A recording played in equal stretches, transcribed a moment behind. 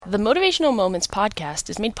The Motivational Moments podcast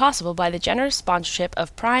is made possible by the generous sponsorship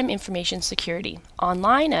of Prime Information Security,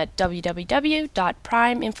 online at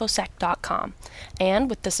www.primeinfosec.com, and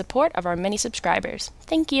with the support of our many subscribers.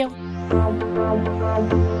 Thank you.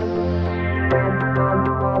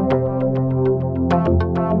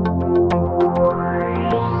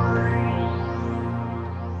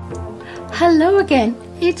 Hello again,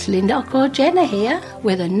 it's Linda or Jenna here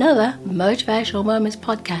with another Motivational Moments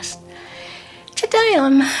podcast. Today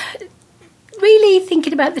I'm really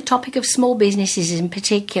thinking about the topic of small businesses in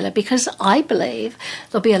particular because I believe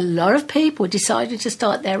there'll be a lot of people deciding to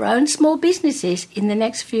start their own small businesses in the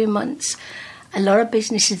next few months. A lot of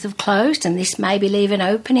businesses have closed and this may be leaving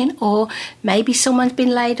opening, or maybe someone's been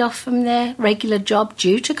laid off from their regular job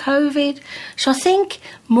due to COVID. So I think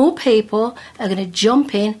more people are going to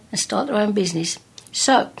jump in and start their own business.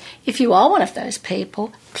 So if you are one of those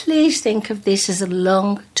people, please think of this as a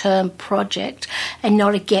long-term project and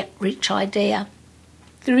not a get-rich idea.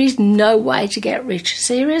 There is no way to get rich.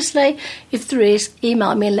 Seriously, if there is,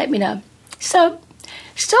 email me and let me know. So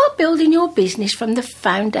start building your business from the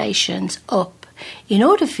foundations up in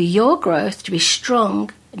order for your growth to be strong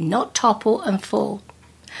and not topple and fall.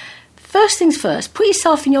 First things first, put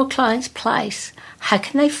yourself in your client's place. How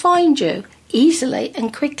can they find you? Easily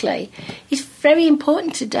and quickly. It's very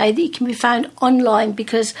important today that you can be found online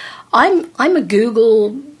because I'm a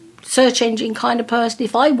Google search engine kind of person.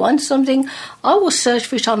 If I want something, I will search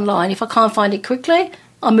for it online. If I can't find it quickly,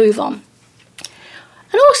 I'll move on.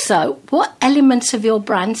 And also, what elements of your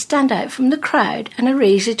brand stand out from the crowd and are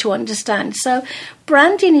easy to understand? So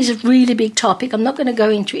branding is a really big topic. I'm not going to go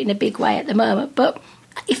into it in a big way at the moment, but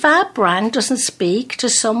if our brand doesn't speak to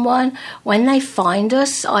someone when they find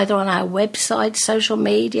us, either on our website, social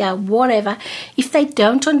media, whatever, if they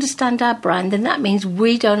don't understand our brand, then that means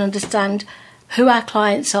we don't understand who our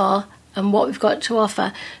clients are and what we've got to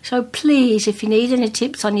offer. So please, if you need any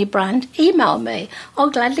tips on your brand, email me. I'll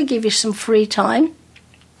gladly give you some free time.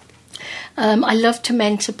 I love to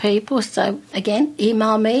mentor people, so again,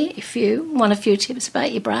 email me if you want a few tips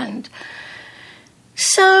about your brand.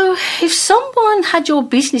 So, if someone had your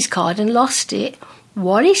business card and lost it,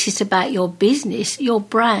 what is it about your business, your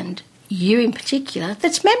brand, you in particular,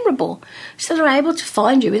 that's memorable, so they're able to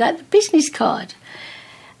find you without the business card?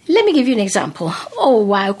 Let me give you an example. Oh,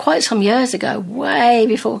 wow, quite some years ago, way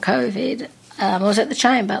before COVID, I was at the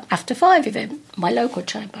Chamber, After 5 event, my local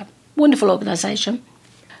chamber. Wonderful organisation.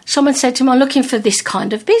 Someone said to me, I'm looking for this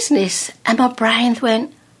kind of business. And my brain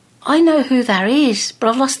went, I know who that is, but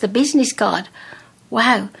I've lost the business card.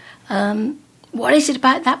 Wow, what is it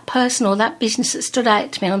about that person or that business that stood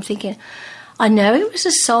out to me? And I'm thinking, I know it was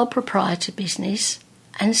a sole proprietor business.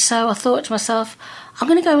 And so I thought to myself, I'm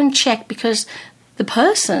going to go and check because the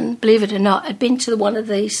person, believe it or not, had been to one of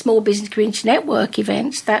the Small Business Community Network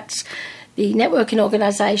events. That's the networking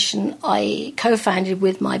organisation I co-founded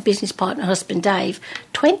with my business partner, husband Dave,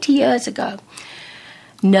 20 years ago.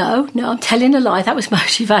 No, I'm telling a lie. That was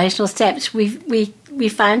Motivational Steps. We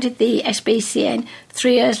founded the SBCN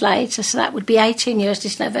 3 years later, so that would be 18 years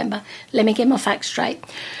this November. Let me get my facts straight.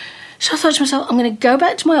 So I thought to myself, I'm going to go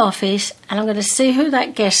back to my office and I'm going to see who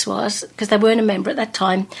that guest was, because they weren't a member at that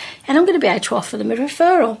time, and I'm going to be able to offer them a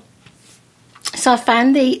referral. So I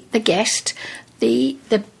found the guest, the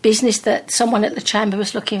business that someone at the Chamber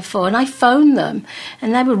was looking for, and I phoned them,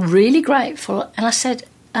 and they were really grateful. And I said,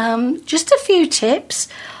 just a few tips.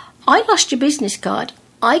 I lost your business card.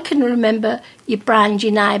 I can remember your brand,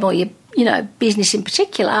 your name, or your business in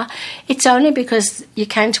particular. It's only because you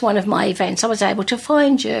came to one of my events I was able to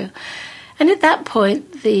find you. And at that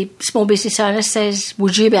point, the small business owner says,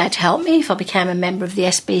 would you be able to help me if I became a member of the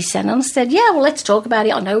SBCN? And I said, yeah, well, let's talk about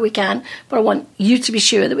it. I know we can, but I want you to be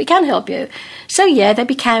sure that we can help you. So, yeah, they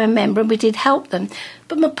became a member and we did help them.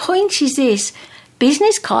 But my point is this.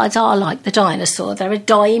 Business cards are like the dinosaur. They're a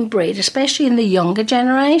dying breed, especially in the younger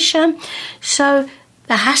generation. So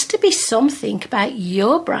there has to be something about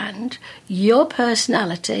your brand, your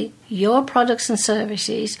personality, your products and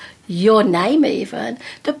services, your name even,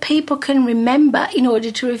 that people can remember in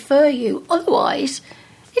order to refer you. Otherwise,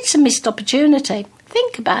 it's a missed opportunity.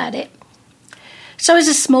 Think about it. So as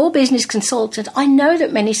a small business consultant, I know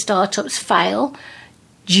that many startups fail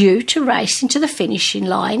due to racing to the finishing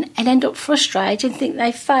line and end up frustrated and think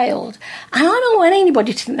they failed. And I don't want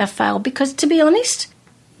anybody to think they failed because, to be honest,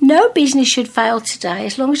 no business should fail today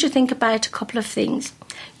as long as you think about a couple of things.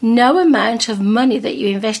 No amount of money that you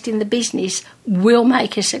invest in the business will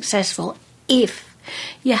make you successful if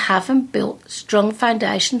you haven't built strong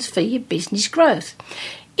foundations for your business growth.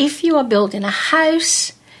 If you are building a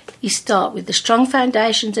house, you start with the strong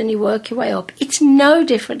foundations and you work your way up. It's no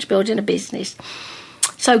different to building a business.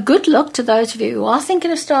 So good luck to those of you who are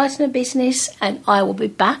thinking of starting a business, and I will be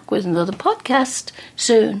back with another podcast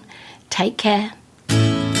soon. Take care.